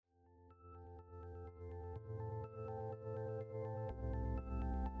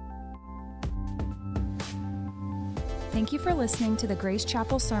Thank you for listening to the Grace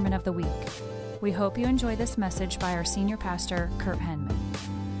Chapel Sermon of the Week. We hope you enjoy this message by our senior pastor, Kurt Henman.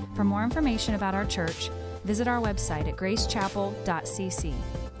 For more information about our church, visit our website at gracechapel.cc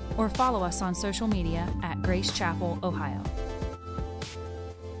or follow us on social media at Grace Chapel, Ohio.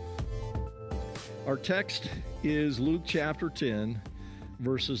 Our text is Luke chapter 10,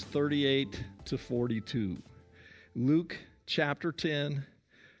 verses 38 to 42. Luke chapter 10,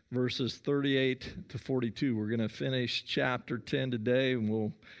 verses 38 to 42. We're going to finish chapter 10 today, and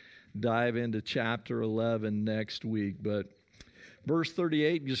we'll dive into chapter 11 next week. But verse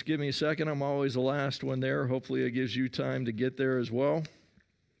 38, just give me a second. I'm always the last one there. Hopefully it gives you time to get there as well.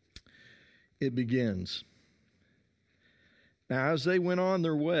 It begins. Now, as they went on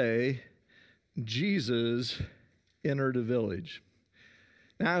their way, Jesus entered a village.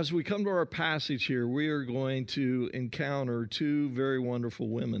 Now, as we come to our passage here, we are going to encounter two very wonderful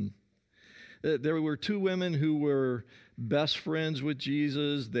women. There were two women who were best friends with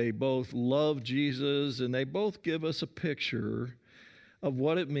Jesus. They both loved Jesus, and they both give us a picture of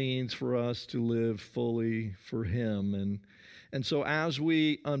what it means for us to live fully for Him. And so as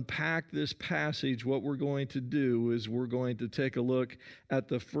we unpack this passage, what we're going to do is we're going to take a look at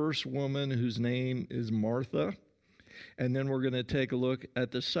the first woman, whose name is Martha. And then we're going to take a look at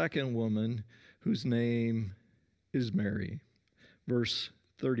the second woman, whose name is Mary. Verse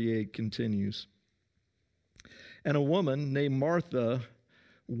 38 continues. And a woman named Martha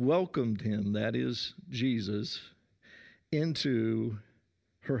welcomed him, that is Jesus, into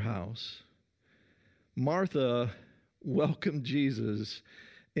her house. Martha welcomed Jesus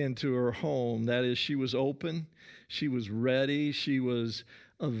into her home. That is, she was open, she was ready, she was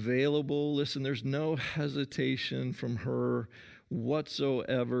available. Listen, there's no hesitation from her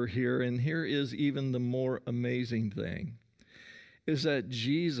whatsoever here. And here is even the more amazing thing, is that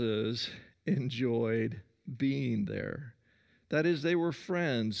Jesus enjoyed being there. That is, they were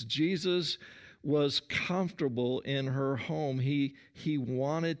friends. Jesus was comfortable in her home. He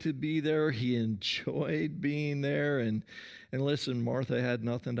wanted to be there. He enjoyed being there. And listen, Martha had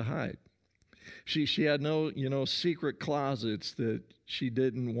nothing to hide. She had no, secret closets that she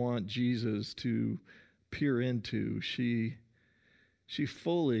didn't want Jesus to peer into. She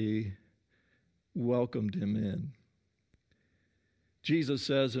fully welcomed him in. Jesus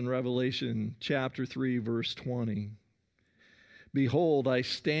says in Revelation chapter 3, verse 20, "Behold, I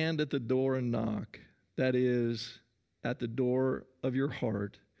stand at the door and knock," that is, at the door of your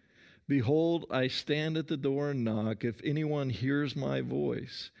heart. "Behold, I stand at the door and knock. If anyone hears my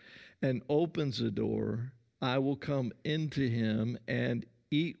voice and opens the door, I will come into him and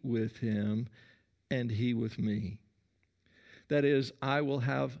eat with him, and he with me." That is, I will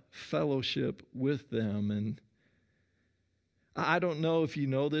have fellowship with them. And I don't know if you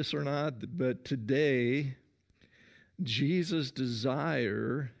know this or not, but today, Jesus'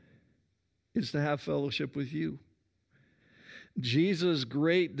 desire is to have fellowship with you. Jesus'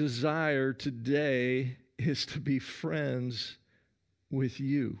 great desire today is to be friends with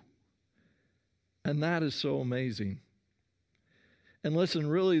you. And that is so amazing. And listen,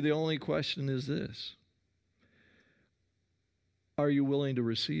 really the only question is this: are you willing to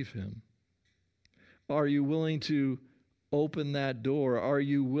receive him? Are you willing to open that door? Are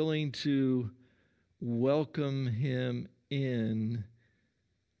you willing to welcome him in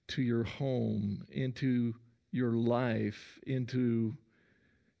to your home, into your life, into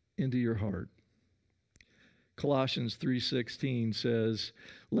your heart? Colossians 3:16 says,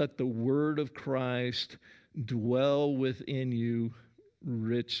 "Let the word of Christ dwell within you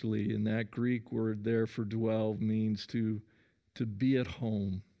richly." And that Greek word there for dwell means to be at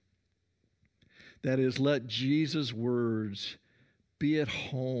home. That is, let Jesus' words be at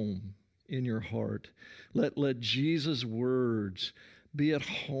home in your heart. Let Jesus' words be at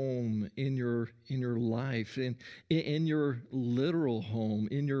home in your life, in your literal home,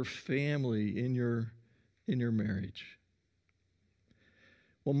 in your family, in your marriage.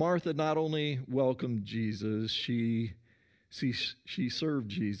 Well, Martha not only welcomed Jesus, she served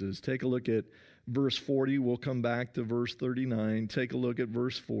Jesus. Take a look at verse 40. We'll come back to verse 39. Take a look at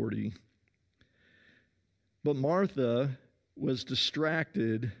verse 40. But Martha was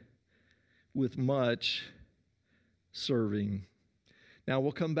distracted with much serving. Now,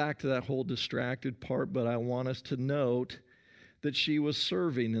 we'll come back to that whole distracted part, but I want us to note that she was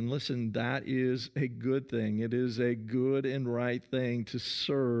serving. And listen, that is a good thing. It is a good and right thing to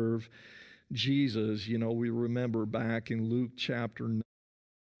serve Jesus. We remember back in Luke chapter 9,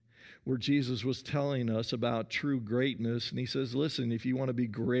 where Jesus was telling us about true greatness. And he says, listen, if you want to be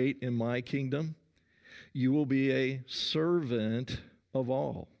great in my kingdom, you will be a servant of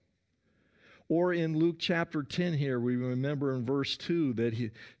all. Or in Luke chapter 10 here, we remember in verse 2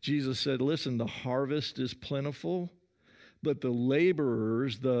 that Jesus said, listen, the harvest is plentiful, but the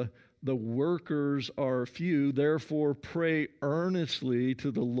laborers, the workers are few. Therefore, pray earnestly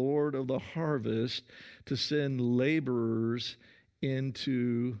to the Lord of the harvest to send laborers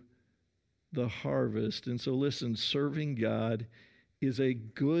into the harvest. And so listen, serving God is a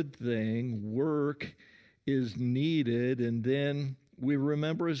good thing. Work is needed. And then we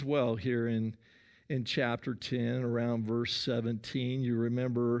remember as well here in chapter 10, around verse 17, you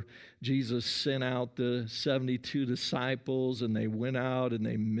remember Jesus sent out the 72 disciples, and they went out and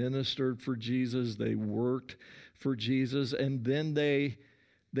they ministered for Jesus. They worked for Jesus, and then they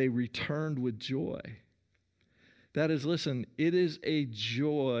returned with joy. That is, listen, it is a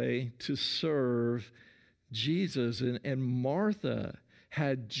joy to serve Jesus. And Martha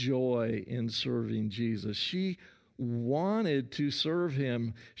had joy in serving Jesus. She wanted to serve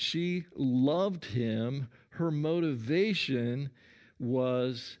him. She loved him. Her motivation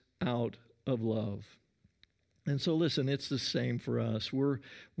was out of love. And so listen, it's the same for us. We're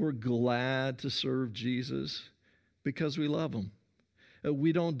glad to serve Jesus because we love him.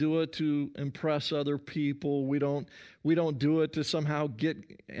 We don't do it to impress other people. We don't do it to somehow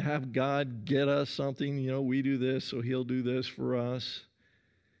have God get us something. You know, we do this, so he'll do this for us.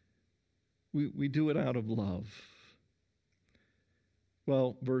 We do it out of love.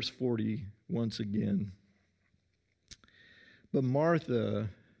 Well, verse 40, once again. But Martha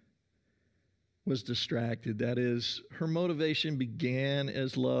was distracted. That is, her motivation began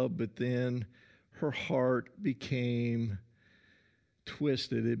as love, but then her heart became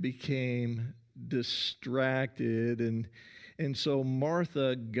twisted. It became distracted. And so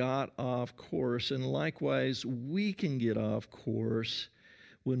Martha got off course. And likewise, we can get off course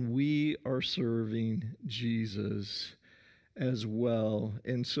when we are serving Jesus as well.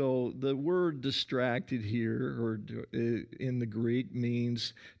 And so the word distracted here, or in the Greek,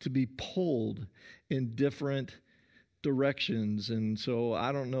 means to be pulled in different directions. And so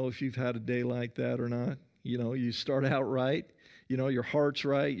I don't know if you've had a day like that or not. You know, you start out right, you know, your heart's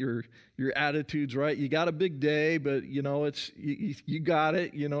right, your attitude's right. You got a big day, but you know, it's you got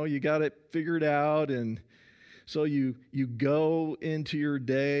it, you know, you got it figured out. And so you go into your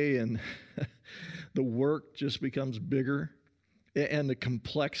day, and the work just becomes bigger. And the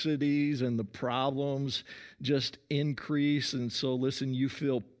complexities and the problems just increase. And so, listen, you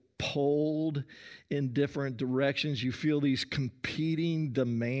feel pulled in different directions. You feel these competing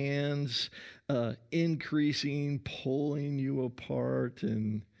demands increasing, pulling you apart.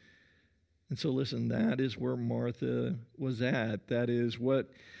 And so, listen, that is where Martha was at. That is what,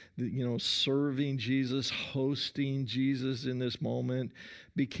 you know, serving Jesus, hosting Jesus in this moment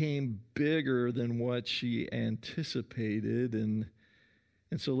became bigger than what she anticipated. And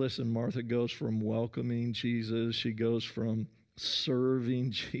so listen, Martha goes from welcoming Jesus, she goes from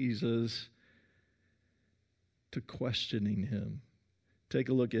serving Jesus to questioning him. Take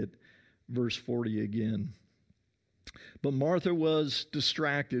a look at verse 40 again. But Martha was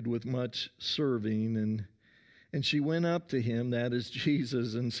distracted with much serving, and she went up to him, that is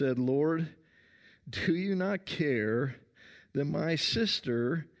Jesus, and said, Lord, do you not care that my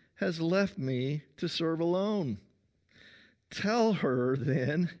sister has left me to serve alone? Tell her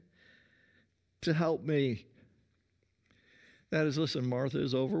then to help me. That is, listen, Martha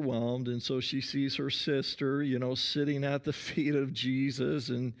is overwhelmed, and so she sees her sister, you know, sitting at the feet of Jesus,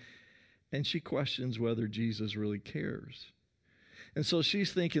 and she questions whether Jesus really cares. And so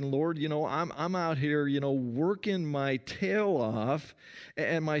she's thinking, Lord, you know, I'm out here, you know, working my tail off,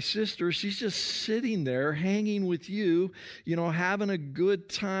 and my sister, she's just sitting there hanging with you, you know, having a good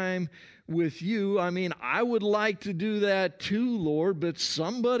time with you. I mean, I would like to do that too, Lord, but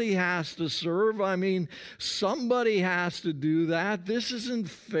somebody has to serve. I mean, somebody has to do that. This isn't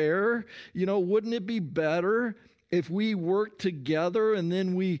fair. You know, wouldn't it be better if we worked together and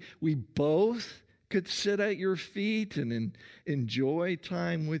then we both could sit at your feet and enjoy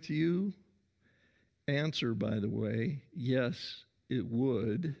time with you? Answer, by the way, yes, it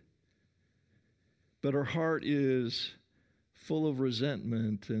would. But her heart is full of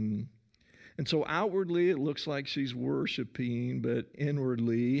resentment, and so outwardly it looks like she's worshiping, but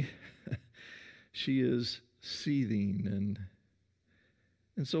inwardly she is seething.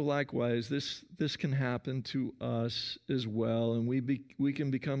 And so likewise, this can happen to us as well, and we can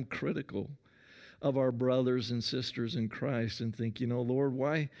become critical of our brothers and sisters in Christ and think, you know, Lord,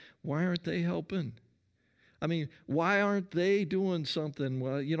 why aren't they helping? I mean, why aren't they doing something?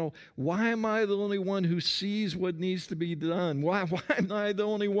 Well, why am I the only one who sees what needs to be done? Why am I the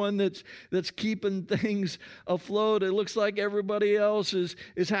only one that's keeping things afloat? It looks like everybody else is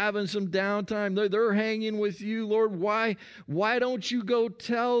having some downtime. They're hanging with you, Lord. Why don't you go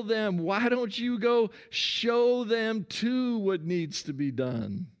tell them? Why don't you go show them too what needs to be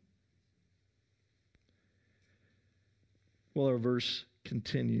done? Well, our verse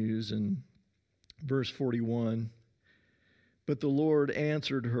continues in verse 41. But the Lord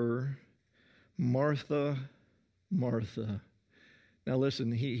answered her, Martha, Martha. Now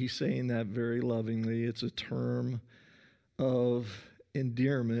listen, he's saying that very lovingly. It's a term of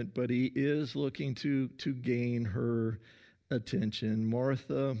endearment, but he is looking to gain her attention.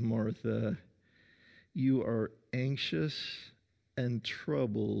 Martha, Martha, you are anxious and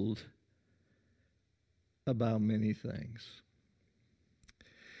troubled about many things.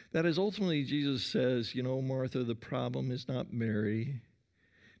 That is, ultimately, Jesus says, Martha, the problem is not Mary.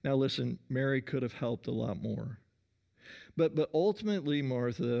 Now listen, Mary could have helped a lot more. But ultimately,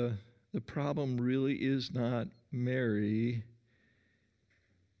 Martha, the problem really is not Mary.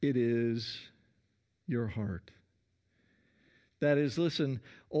 It is your heart. That is, listen,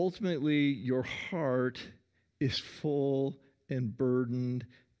 ultimately, your heart is full and burdened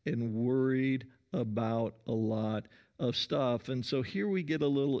and worried about a lot of stuff. And so here we get a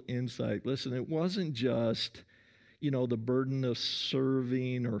little insight. Listen, it wasn't just, the burden of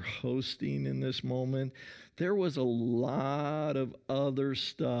serving or hosting in this moment. There was a lot of other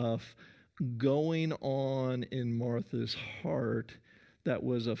stuff going on in Martha's heart that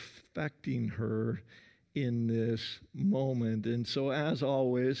was affecting her in this moment. And so as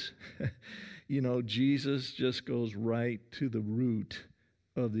always, Jesus just goes right to the root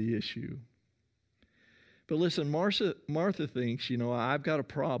of the issue. But listen, Martha thinks, I've got a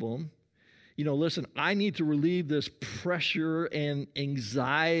problem. Listen, I need to relieve this pressure and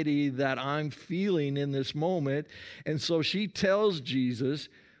anxiety that I'm feeling in this moment. And so she tells Jesus,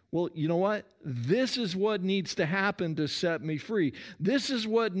 well, you know what? This is what needs to happen to set me free. This is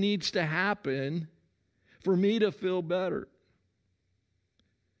what needs to happen for me to feel better.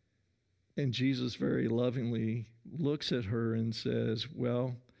 And Jesus very lovingly looks at her and says,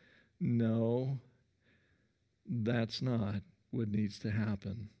 well, no, that's not what needs to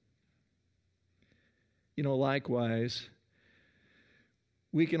happen. Likewise,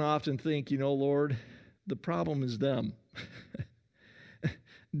 we can often think, Lord, the problem is them.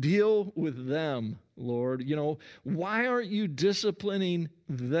 Deal with them, Lord. Why aren't you disciplining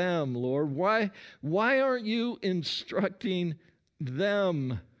them, Lord? Why aren't you instructing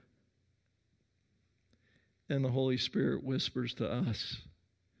them? And the Holy Spirit whispers to us,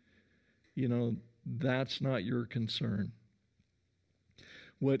 that's not your concern.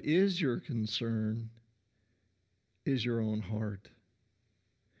 What is your concern is your own heart.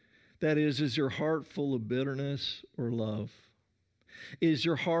 That is your heart full of bitterness or love? Is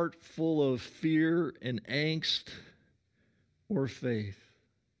your heart full of fear and angst or faith?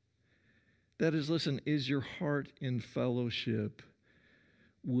 That is, listen, is your heart in fellowship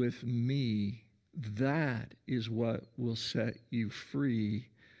with me? That is what will set you free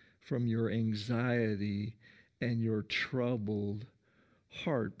from your anxiety and your troubled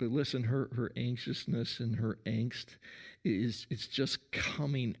heart. But listen, her anxiousness and her angst it's just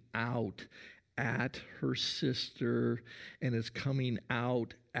coming out at her sister, and it's coming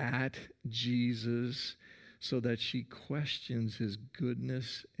out at Jesus, so that she questions his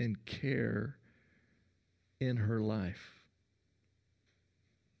goodness and care in her life.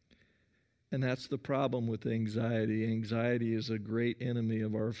 And that's the problem with anxiety. Anxiety is a great enemy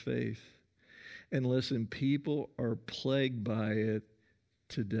of our faith. And listen, people are plagued by it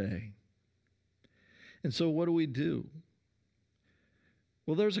today. And so what do?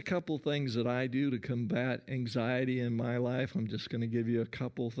 Well, there's a couple things that I do to combat anxiety in my life. I'm just going to give you a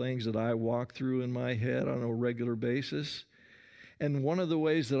couple things that I walk through in my head on a regular basis. And one of the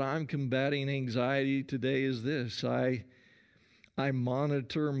ways that I'm combating anxiety today is this. I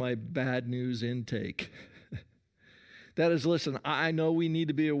monitor my bad news intake. That is, listen, I know we need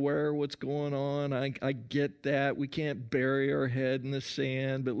to be aware of what's going on. I get that. We can't bury our head in the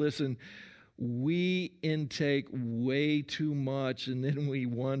sand. But listen, we intake way too much, and then we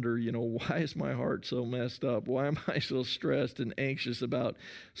wonder, why is my heart so messed up? Why am I so stressed and anxious about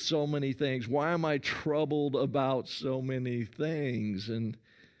so many things? Why am I troubled about so many things? And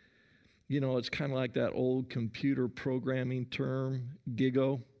it's kind of like that old computer programming term,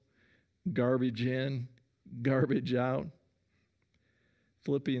 GIGO, garbage in, garbage out.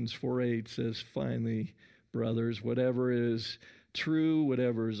 Philippians 4:8 says, finally, brothers, whatever is true,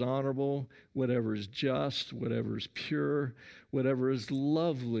 whatever is honorable, whatever is just, whatever is pure, whatever is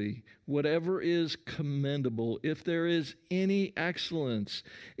lovely, whatever is commendable, if there is any excellence,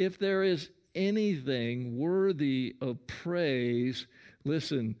 if there is anything worthy of praise,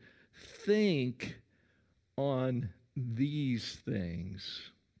 listen, think on these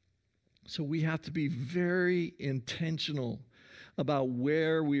things. So we have to be very intentional about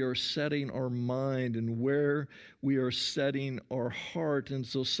where we are setting our mind and where we are setting our heart. And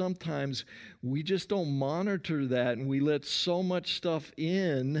so sometimes we just don't monitor that, and we let so much stuff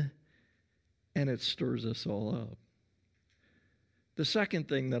in, and it stirs us all up. The second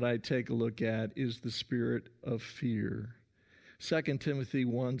thing that I take a look at is the spirit of fear. 2 Timothy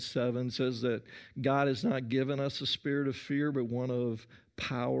 1:7 says that God has not given us a spirit of fear, but one of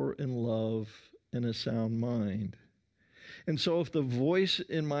power and love and a sound mind. And so if the voice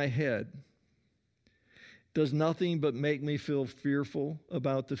in my head does nothing but make me feel fearful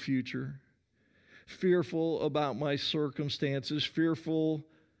about the future, fearful about my circumstances, fearful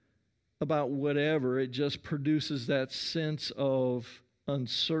about whatever, it just produces that sense of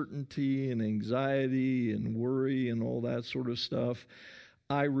uncertainty and anxiety and worry and all that sort of stuff,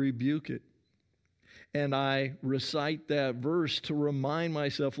 I rebuke it. And I recite that verse to remind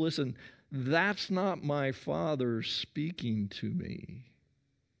myself, listen, that's not my Father speaking to me.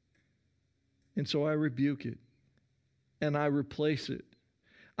 And so I rebuke it. And I replace it.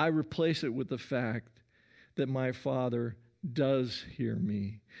 I replace it with the fact that my Father does hear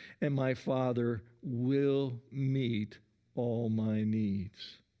me. And my Father will meet all my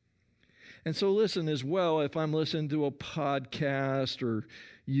needs. And so listen as well, if I'm listening to a podcast or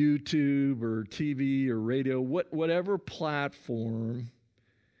YouTube or TV or radio, whatever platform,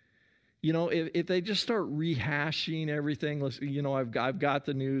 you know, if they just start rehashing everything, you know, I've got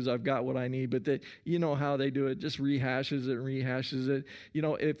the news, I've got what I need, but you know how they do it, just rehashes it and rehashes it. You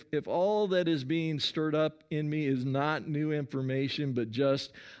know, if all that is being stirred up in me is not new information, but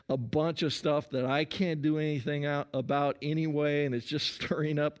just a bunch of stuff that I can't do anything about anyway, and it's just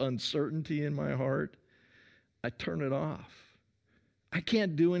stirring up uncertainty in my heart, I turn it off. I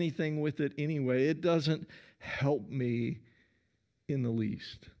can't do anything with it anyway. It doesn't help me in the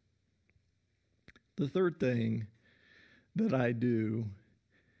least. The third thing that I do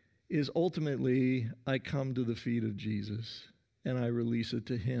is ultimately I come to the feet of Jesus and I release it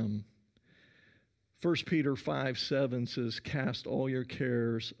to him. 1 Peter 5:7 says, cast all your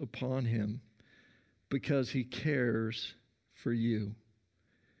cares upon him because he cares for you.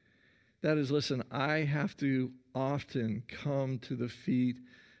 That is, listen, I have to often come to the feet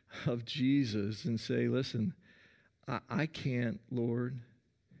of Jesus and say, listen, I can't, Lord,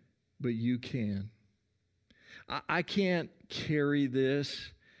 but you can. I can't carry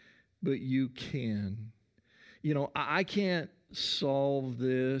this, but you can. You know, I can't solve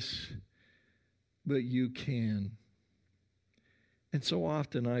this, but you can. And so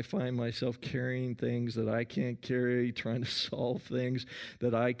often I find myself carrying things that I can't carry, trying to solve things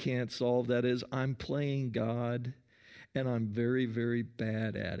that I can't solve. That is, I'm playing God, and I'm very, very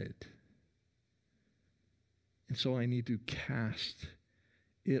bad at it. And so I need to cast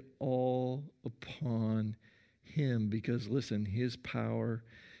it all upon him because, listen, his power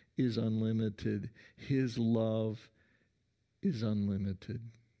is unlimited. His love is unlimited.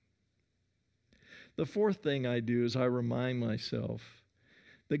 The fourth thing I do is I remind myself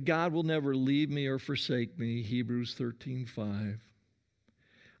that God will never leave me or forsake me, Hebrews 13:5.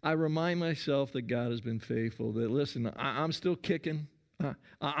 I remind myself that God has been faithful, that, listen, I'm still kicking.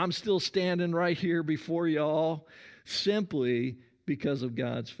 I'm still standing right here before y'all simply because of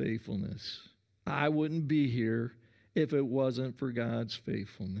God's faithfulness. I wouldn't be here if it wasn't for God's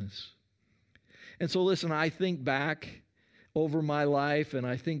faithfulness. And so, listen, I think back over my life, and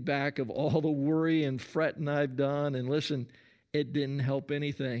I think back of all the worry and fretting I've done, and listen, it didn't help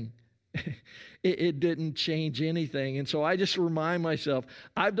anything. It didn't change anything. And so I just remind myself,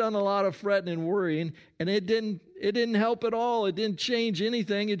 I've done a lot of fretting and worrying, and it didn't help at all. It didn't change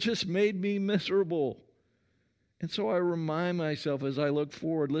anything. It just made me miserable. And so I remind myself as I look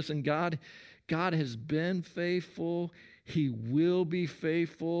forward, listen, God has been faithful. He will be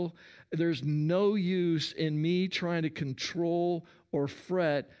faithful. There's no use in me trying to control or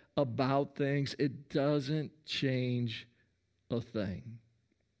fret about things. It doesn't change a thing.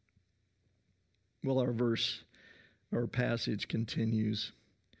 Well, our passage continues.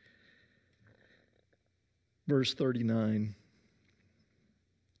 Verse 39.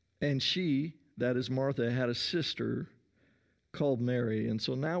 And she, that is Martha, had a sister called Mary. And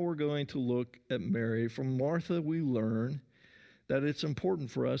so now we're going to look at Mary. From Martha, we learn that it's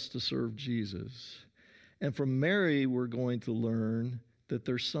important for us to serve Jesus. And from Mary, we're going to learn that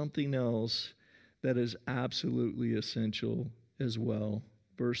there's something else that is absolutely essential as well.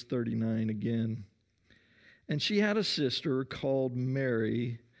 Verse 39 again. And she had a sister called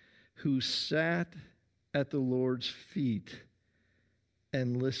Mary who sat at the Lord's feet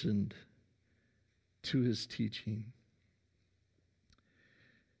and listened to his teaching.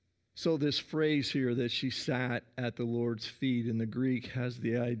 So this phrase here that she sat at the Lord's feet in the Greek has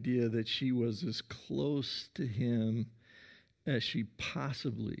the idea that she was as close to him as she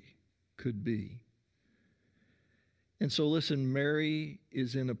possibly could be. And so listen, Mary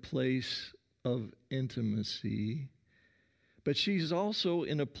is in a place of intimacy, but she's also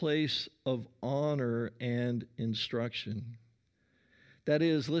in a place of honor and instruction. That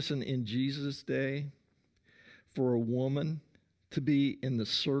is, listen, in Jesus' day, for a woman to be in the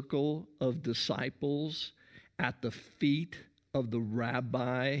circle of disciples at the feet of the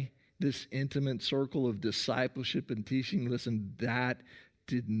rabbi, this intimate circle of discipleship and teaching, listen, that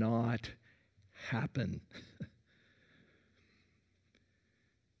did not happen.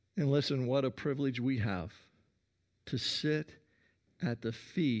 And listen, what a privilege we have to sit at the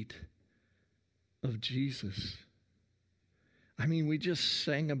feet of Jesus. I mean, we just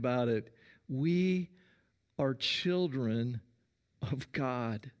sang about it. We are children of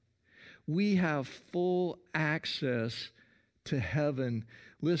God. We have full access to heaven.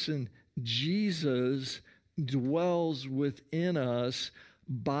 Listen, Jesus dwells within us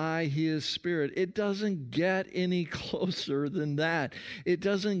by his Spirit. It doesn't get any closer than that. It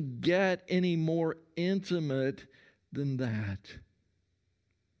doesn't get any more intimate than that.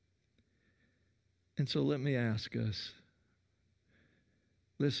 And so let me ask us,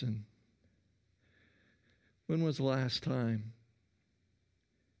 listen, when was the last time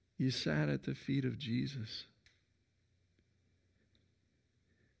you sat at the feet of Jesus?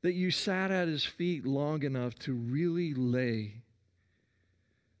 That you sat at his feet long enough to really lay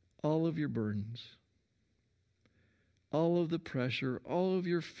all of your burdens, all of the pressure, all of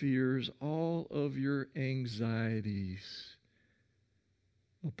your fears, all of your anxieties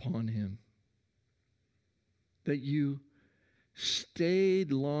upon him. That you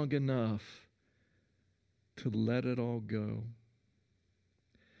stayed long enough to let it all go.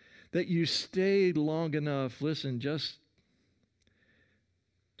 That you stayed long enough, listen, just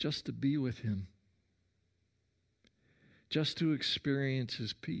to be with him. Just to experience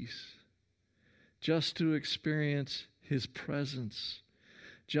his peace. Just to experience his presence.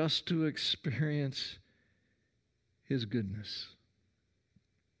 Just to experience his goodness.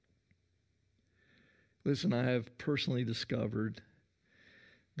 Listen, I have personally discovered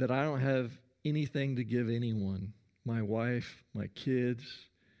that I don't have anything to give anyone. My wife, my kids,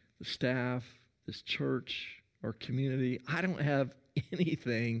 the staff, this church, our community. I don't have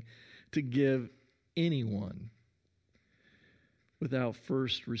anything to give anyone without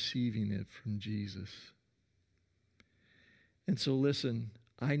first receiving it from Jesus. And so listen,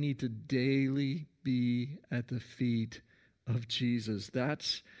 I need to daily be at the feet of Jesus.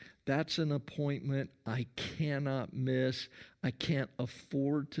 That's an appointment I cannot miss. I can't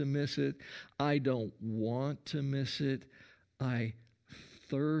afford to miss it. I don't want to miss it. I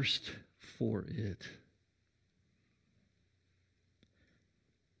thirst for it.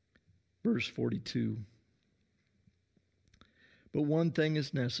 Verse 42. But one thing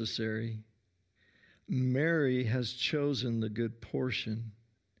is necessary. Mary has chosen the good portion,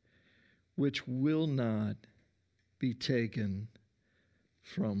 which will not be taken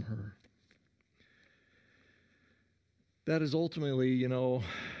from her. That is ultimately,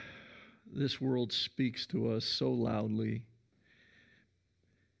 this world speaks to us so loudly.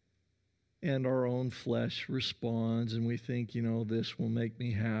 And our own flesh responds, and we think, this will make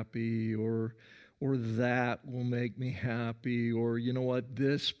me happy, or that will make me happy, or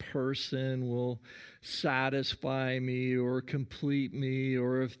this person will satisfy me or complete me,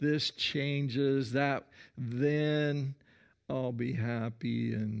 or if this changes, that then I'll be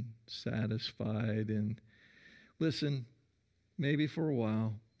happy and satisfied. And listen, maybe for a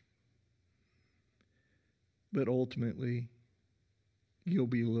while, but ultimately, you'll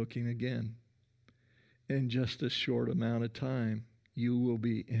be looking again. In just a short amount of time, you will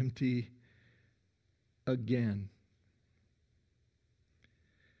be empty again.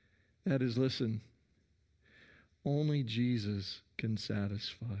 That is, listen, only Jesus can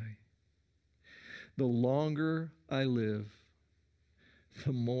satisfy. The longer I live,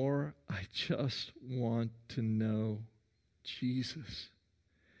 the more I just want to know Jesus.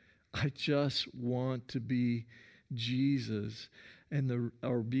 I just want to be Jesus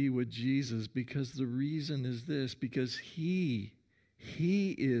or be with Jesus, because the reason is this, because He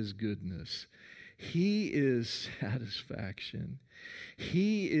is goodness. He is satisfaction.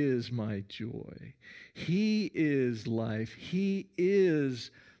 He is my joy. He is life. He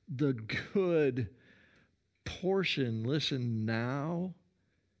is the good portion. Listen, now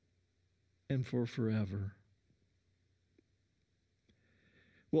and for forever.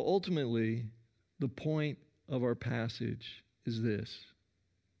 Well, ultimately, the point of our passage is this.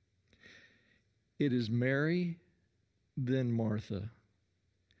 It is Mary, then Martha.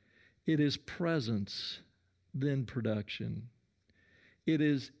 It is presence, then production. It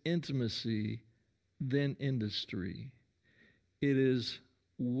is intimacy, then industry. It is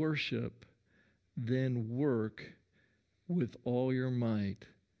worship, then work with all your might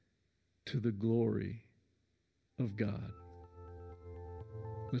to the glory of God.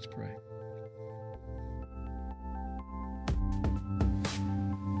 Let's pray.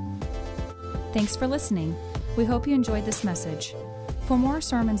 Thanks for listening. We hope you enjoyed this message. For more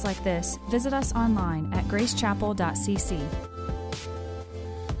sermons like this, visit us online at gracechapel.cc.